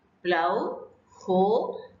plow,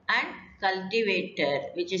 hoe and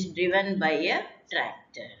cultivator, which is driven by a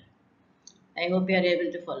tractor. I hope you are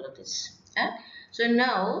able to follow this. So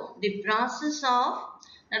now the process of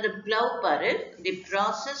the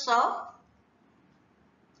process of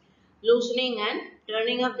loosening and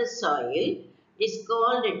turning of the soil is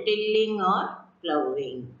called tilling or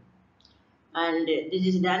plowing, and this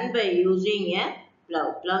is done by using a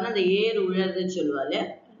plow. Plow na the air ulladhu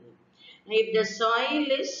solluvaale. If the soil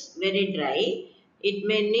is very dry, it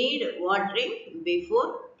may need watering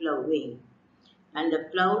before plowing. And the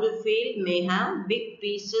plowed field may have big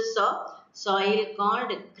pieces of soil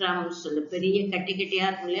called crumbs. So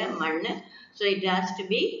it has to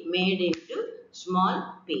be made into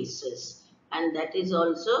small pieces. And that is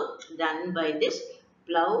also done by this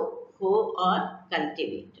plow, hoe or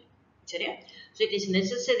cultivator. So it is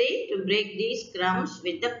necessary to break these crumbs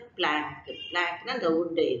with the plank. Plank na the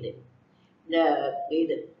wood. The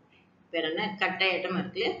katta item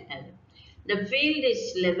The field is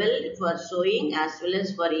leveled for sowing as well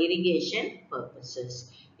as for irrigation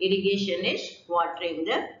purposes. Irrigation is watering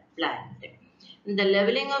the plant. The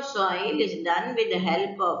leveling of soil is done with the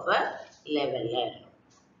help of a leveler.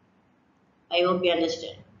 I hope you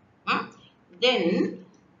understand. Hmm? Then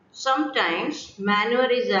sometimes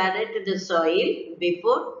manure is added to the soil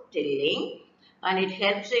before tilling, and it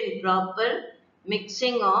helps in proper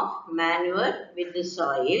mixing of manure with the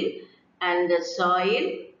soil, and the soil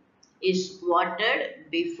is watered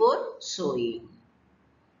before sowing.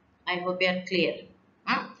 I hope you are clear.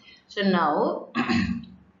 Hmm? So now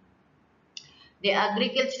the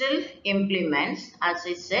agricultural implements, as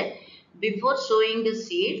I said, before sowing the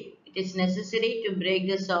seed, it is necessary to break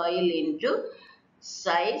the soil into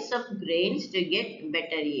size of grains to get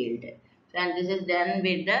better yield. And this is done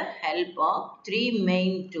with the help of three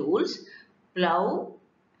main tools: plow,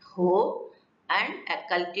 hoe, and a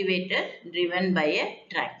cultivator driven by a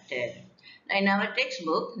tractor. In our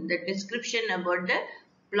textbook, the description about the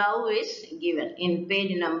plow is given in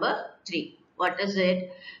page number 3. What is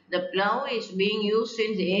it? The plow is being used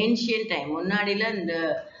since ancient time. முன்னாடில இந்த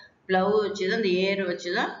plow வச்சு தான் இந்த ஏர் வச்சு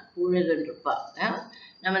தான் உழுதுன்னு இருப்பா.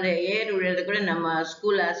 நம்ம இந்த ஏர் உழுது கூட நம்ம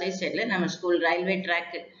ஸ்கூல் ஆசை சைடில் நம்ம ஸ்கூல் ரயில்வே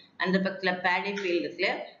ட்ராக் அந்த பக்கத்தில் பேடி ஃபீல்டு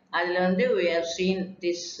இருக்குல்ல அதில் வந்து we have seen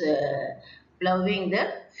this plowing the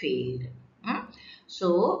field. So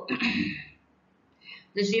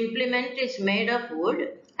this implement is made of wood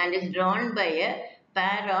and is drawn by a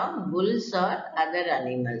pair of bulls or other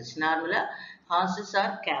animals. Normally horses or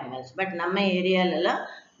camels, but நம்ம ஏரியால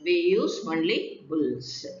we use only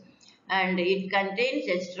bulls. And it contains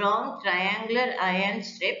a strong triangular iron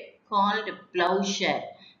strip called plowshare.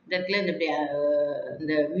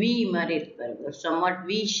 The V மாதிரி இருக்கு, somewhat V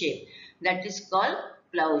shape, that is called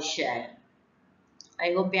plowshare. I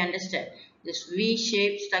hope you understand. This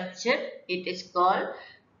V-shaped structure, it is called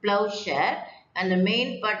plowshare, and the main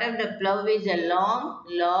part of the plow is a long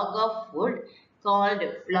log of wood called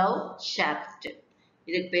plow shaft.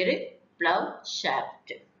 This is plow shaft.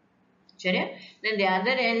 Then the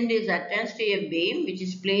other end is attached to a beam which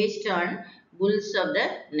is placed on bulls of the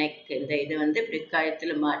neck.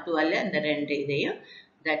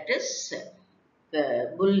 That is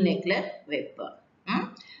bull neckல வைப்பா.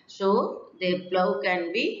 So the plow can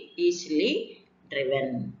be easily driven.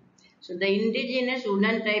 So the indigenous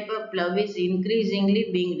wooden type of plow is increasingly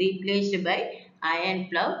being replaced by iron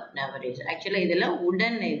plow nowadays. Actually இதெல்லாம்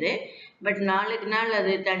wooden இது, but நாளுக்கு நாள்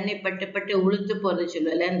அது தண்ணி பட்டு பட்டு உளுத்து போறது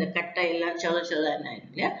சொல்லுவல, இந்த கட்டை எல்லாம் சொத சொதன்னு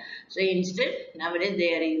இல்லையா. So instead nowadays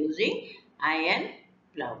they are using iron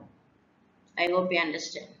plow. I hope you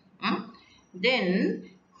understand. Then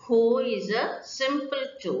hoe is a simple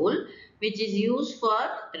tool which is used for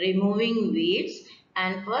removing weeds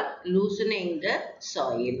and for loosening the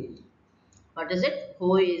soil. What is it?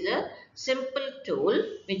 Hoe is a simple tool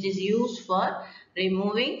which is used for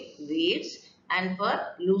removing weeds and for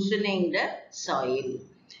loosening the soil.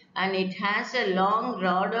 And it has a long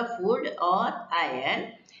rod of wood or iron.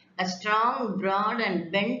 A strong, broad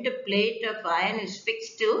and bent plate of iron is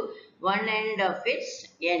fixed to one end of its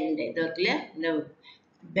end. The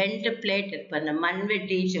bent plate, the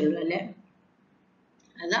manvetti solvale,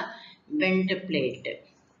 that's bent plate.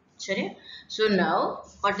 So now,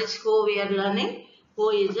 what is hoe we are learning?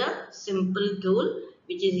 Hoe is a simple tool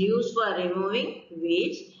which is used for removing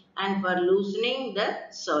weeds and for loosening the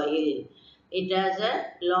soil. It has a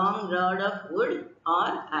long rod of wood or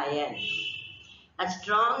iron. A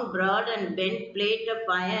strong, broad and bent plate of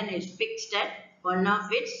iron is fixed at one of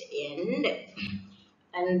its end,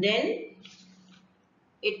 and then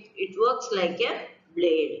it works like a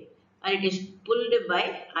blade, and it is pulled by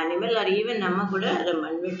animal or even nama kuda adu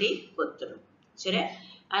manvetti kothurum.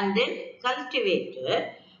 And then cultivator.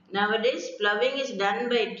 Nowadays ploughing is done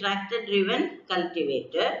by tractor driven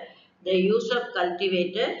cultivator. The use of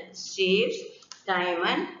cultivator saves time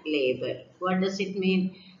and labor. What does it mean?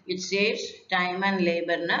 It saves time and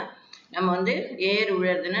labor. நம்ம வந்து ஏர்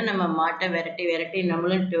உழுறதுன்னா நம்ம மாட்டை விரட்டி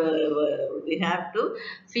நம்மளும் we have to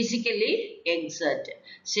physically exert.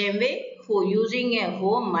 Same way using a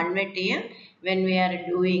hoe மண்வெட்டியும், when we are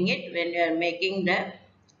doing it, when we are making the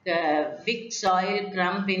big soil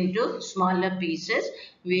clump into smaller pieces,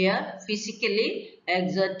 we are physically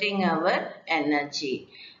exerting our energy.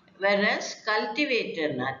 Whereas cultivator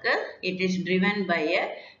it is driven by a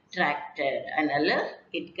tractor, and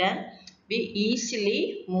it can be easily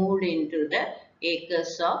moved into the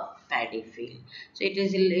acres of paddy field. So it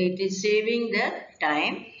is saving the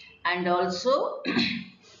time, and also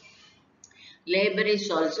labor is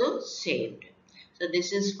also saved. So this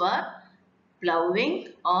is for ploughing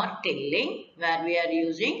or tilling, where we are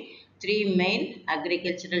using three main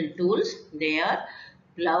agricultural tools. They are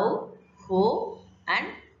plough, hoe and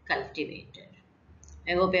cultivator.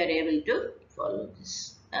 I hope you are able to follow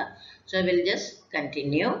this. So I will just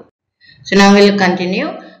continue. So now we will continue.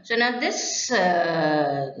 So now this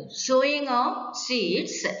sowing of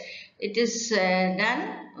seeds, it is done.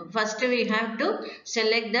 First we have to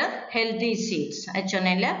select the healthy seeds.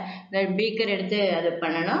 The beaker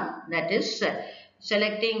that is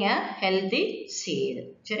selecting a healthy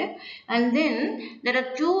seed. And then there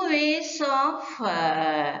are two ways of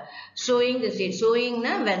sowing the seed. Sowing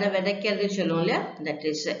that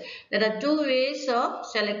is there are two ways of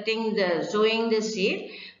selecting the sowing the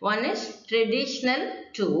seed. One is traditional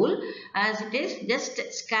tool, as it is just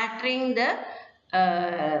scattering the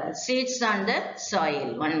seeds on the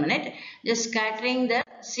soil. 1 minute. Just scattering the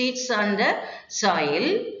seeds on the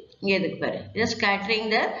soil. Just scattering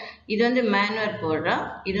the இது வந்து manure போடுறோம்.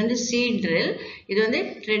 இது வந்து seed drill. இது வந்து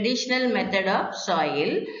traditional method of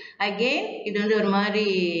soil. Again இது வந்து ஒரு மாதிரி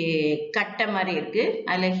கட்டை மாதிரி இருக்கு.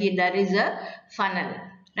 அதுல there is a funnel.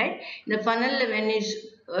 Right? The funnel when is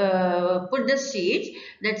put the seeds,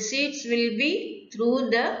 that seeds will be through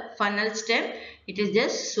the funnel stem. It is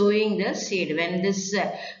just sowing the seed. When this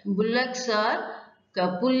bullocks are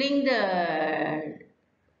pulling the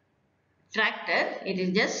tractor, it is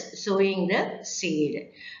just sowing the seed,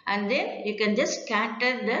 and then you can just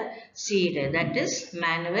scatter the seed. That is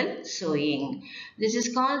manual sowing. This is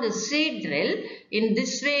called the seed drill. In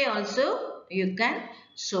this way also you can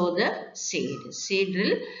sow the seed. Seed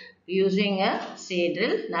drill, using a seed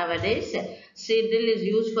drill. Nowadays seed drill is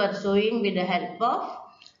used for sowing with the help of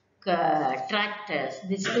tractors.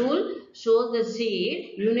 This tool sows the seed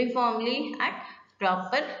uniformly at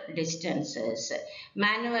proper distances.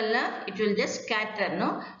 Manual, it will just scatter,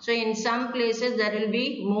 no? So in some places there will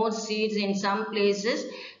be more seeds, in some places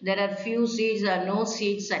there are few seeds or no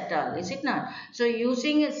seeds at all, is it not? So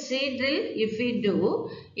using a seed drill, if we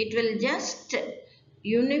do, it will just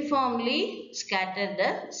uniformly scatter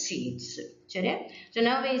the seeds. So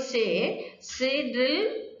now we say seed drill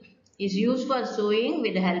is used for sowing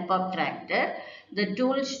with the help of tractor. The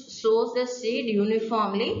tool sows the seed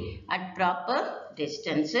uniformly at proper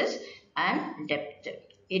distances and depth.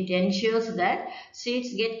 It ensures that seeds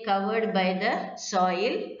get covered by the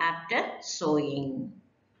soil after sowing.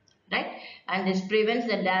 Right? And this prevents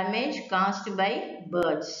the damage caused by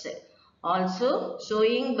birds. Also,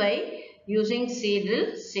 sowing by using seed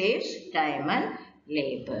drill saves time and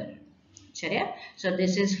labor. So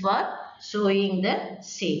this is for sowing the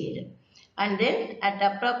seed. And then at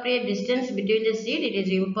appropriate distance between the seed, it is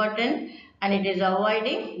important, and it is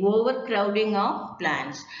avoiding overcrowding of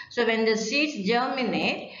plants. So when the seeds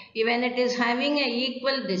germinate, even it is having an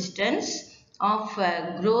equal distance of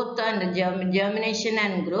growth and germination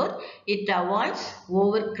and growth, it avoids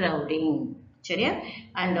overcrowding.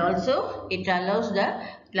 And also it allows the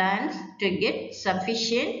plants to get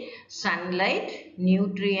sufficient sunlight,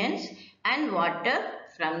 nutrients and water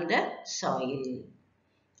from the soil.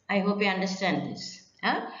 I hope you understand this.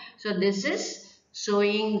 So this is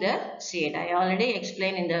sowing the seed. I already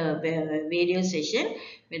explained in the video session.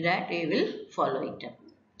 With that we will follow it up.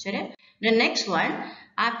 The next one,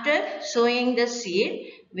 after sowing the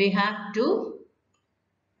seed, we have to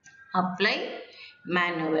apply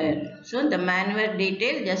manure. So the manure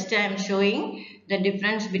detail, just I am showing the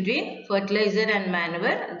difference between fertilizer and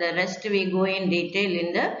manure. The rest we go in detail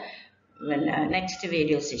in the next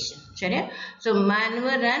video session. So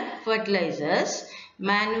manure and fertilizers.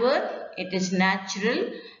 Manure, it is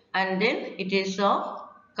natural, and then it is of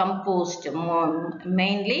compost,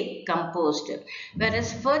 mainly compost.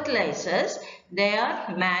 Whereas fertilizers, they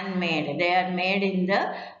are man-made. They are made in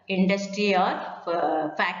the industry or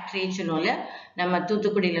factory. நம்ம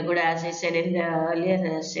தூத்துக்குடியில கூட, as I said in the earlier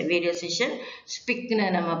video session, spickna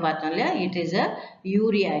நம்ம பார்த்தோம் இல்லையா, it is a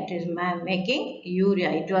urea. It is making urea.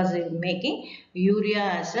 It was making urea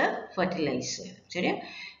as a fertilizer.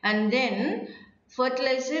 And then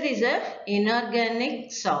fertilizer is a inorganic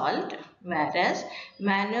salt, whereas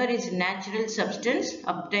manure is natural substance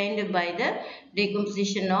obtained by the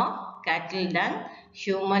decomposition of cattle dung,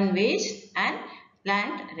 human waste and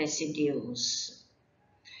plant residues.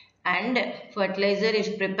 And fertilizer is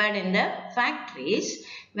prepared in the factories,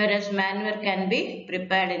 whereas manure can be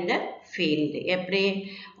prepared in the field.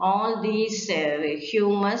 All these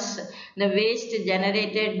humus, the waste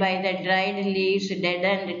generated by the dried leaves, dead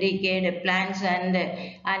and decayed plants and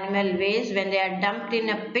animal waste, when they are dumped in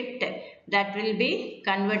a pit, that will be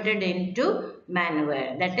converted into manure,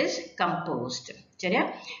 that is compost.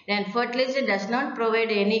 Then fertilizer does not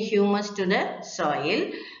provide any humus to the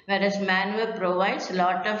soil, whereas manure provides a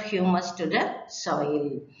lot of humus to the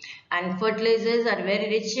soil. And fertilizers are very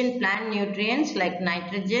rich in plant nutrients like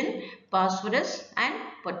nitrogen, phosphorus and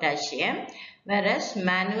potassium, whereas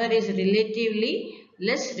manure is relatively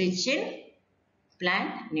less rich in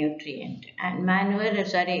plant nutrient. And manure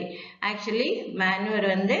actually manure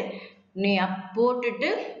வந்து நீ போட்டுட்டு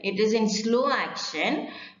it is in slow action,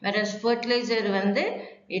 whereas fertilizer வந்து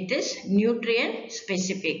it is nutrient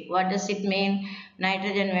specific. What does it mean?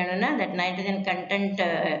 Nitrogen வேணும்னா that nitrogen content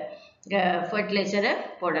fertilizer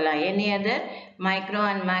போடலாம். Any other micro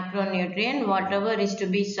and macro nutrient, whatever is to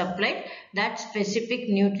be supplied, that specific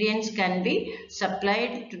nutrients can be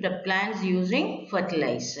supplied to the plants using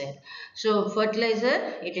fertilizer. So fertilizer,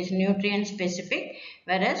 it is nutrient specific,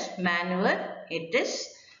 whereas manure, it is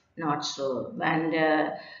not so. And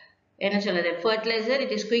fertilizer,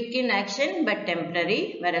 it is quick in action but temporary,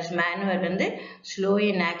 whereas manure வந்து slow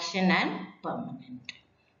in action and permanent.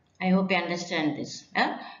 I hope you understand this.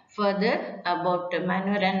 Further about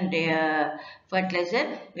manure and fertilizer,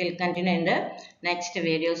 we will continue in the next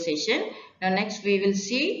video session. Now next we will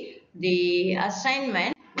see the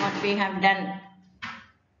assignment what we have done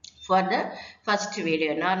for the first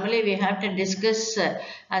video. Normally we have to discuss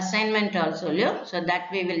assignment also, so that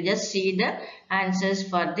we will just see the answers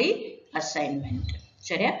for the assignment.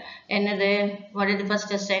 What is the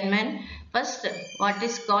first assignment? First, what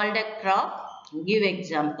is called a crop? Give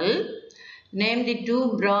example. Name the two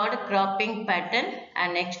broad cropping pattern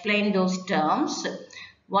and explain those terms.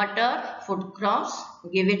 What are food crops?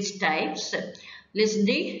 Give its types. List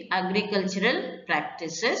the agricultural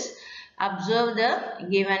practices. Observe the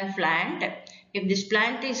given plant. If this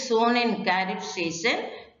plant is sown in Kharif season,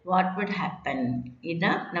 what would happen? This is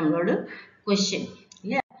our question.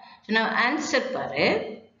 Yeah. So now answer paru.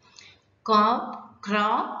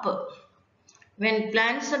 Crop. When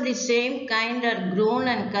plants of the same kind are grown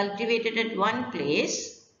and cultivated at one place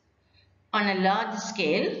on a large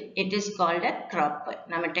scale, it is called a crop.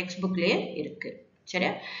 Nama textbook liye irukku.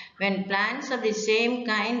 When plants of the same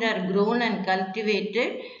kind are grown and cultivated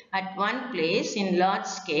at one place in large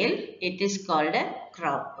scale, it is called a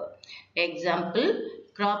crop. Example,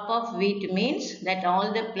 crop of wheat means that all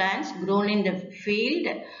the plants grown in the field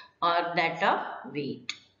are that of wheat.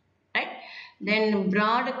 Right? Then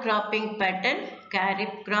broad cropping pattern,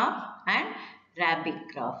 Kharif crop and Rabi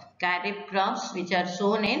crop. Kharif crops which are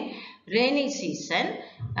sown in rainy season,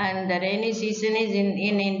 and the rainy season is in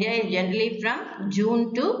India is generally from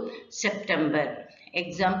June to September.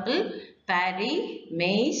 Example, paddy,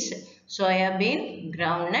 maize, soyabean,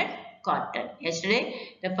 groundnut, cotton. Yesterday,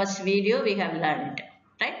 the first video we have learned.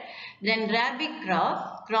 Right? Then Rabi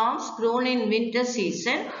crop, crops grown in winter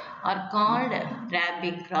season are called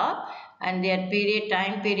Rabi crop, and their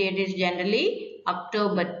time period is generally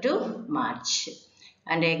October to March.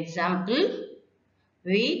 And example,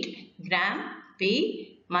 wheat, gram,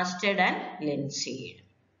 pea, mustard and linseed.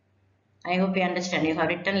 I hope you understand. You have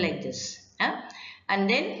written like this. And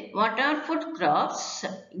then what are food crops?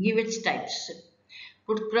 Give its types.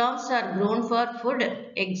 Food crops are grown for food.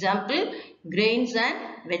 Example, grains and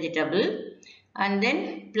vegetable. And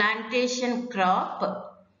then plantation crop.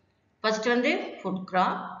 First one the food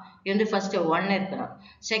crop. In the first one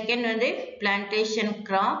second one the plantation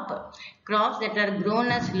crop, crops that are grown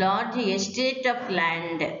as large estate of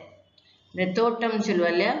land. The thotam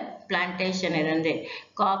solluvala plantation irundhe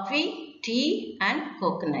coffee, tea and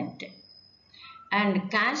coconut.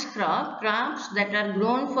 And cash crop, crops that are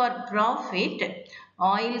grown for profit,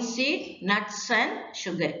 oil seed, nuts and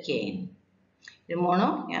sugarcane. The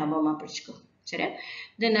mono yabama pichko.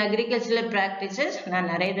 Then agricultural practices, நான்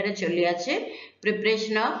நிறைய தடவை சொல்லியாச்சு.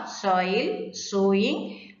 Preparation of soil, sowing,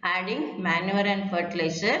 adding manure and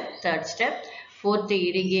fertilizer, third step. Fourth,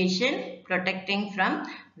 irrigation, protecting from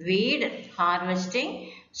weed, harvesting,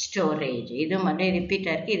 storage. இது மட்டும் repeat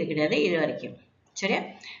ஆயிருக்கு, இது கிடையாது, இது வரைக்கும். சரியா?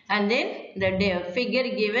 And then the figure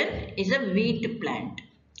given is a wheat plant.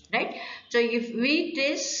 Right? So if wheat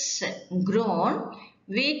is grown,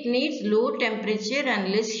 wheat needs low temperature and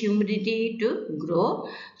less humidity to grow.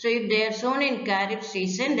 So if they are sown in Kharif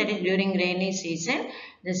season, that is during rainy season,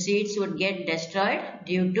 the seeds would get destroyed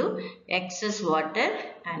due to excess water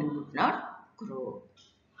and would not grow.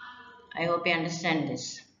 I hope you understand this.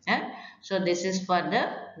 So this is for the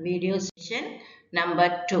video session number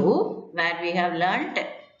 2, where we have learnt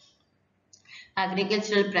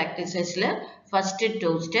agricultural practices. First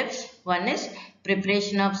 2 steps. One is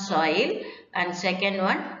preparation of soil, and second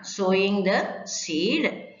one sowing the seed,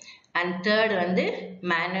 and third வந்து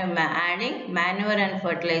adding manure and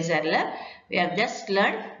fertilizer ல we have just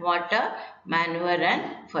learned what are manure and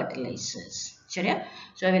fertilizers. சரியா?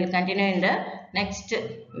 So we will continue in the next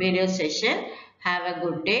video session. Have a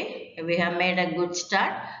good day. We have made a good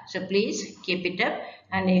start. So please keep it up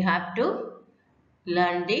and you have to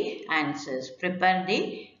learn the answers. Prepare the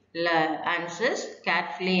answers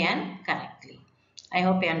carefully and correctly. I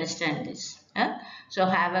hope you understand this. So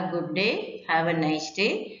have a good day. Have a nice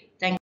day.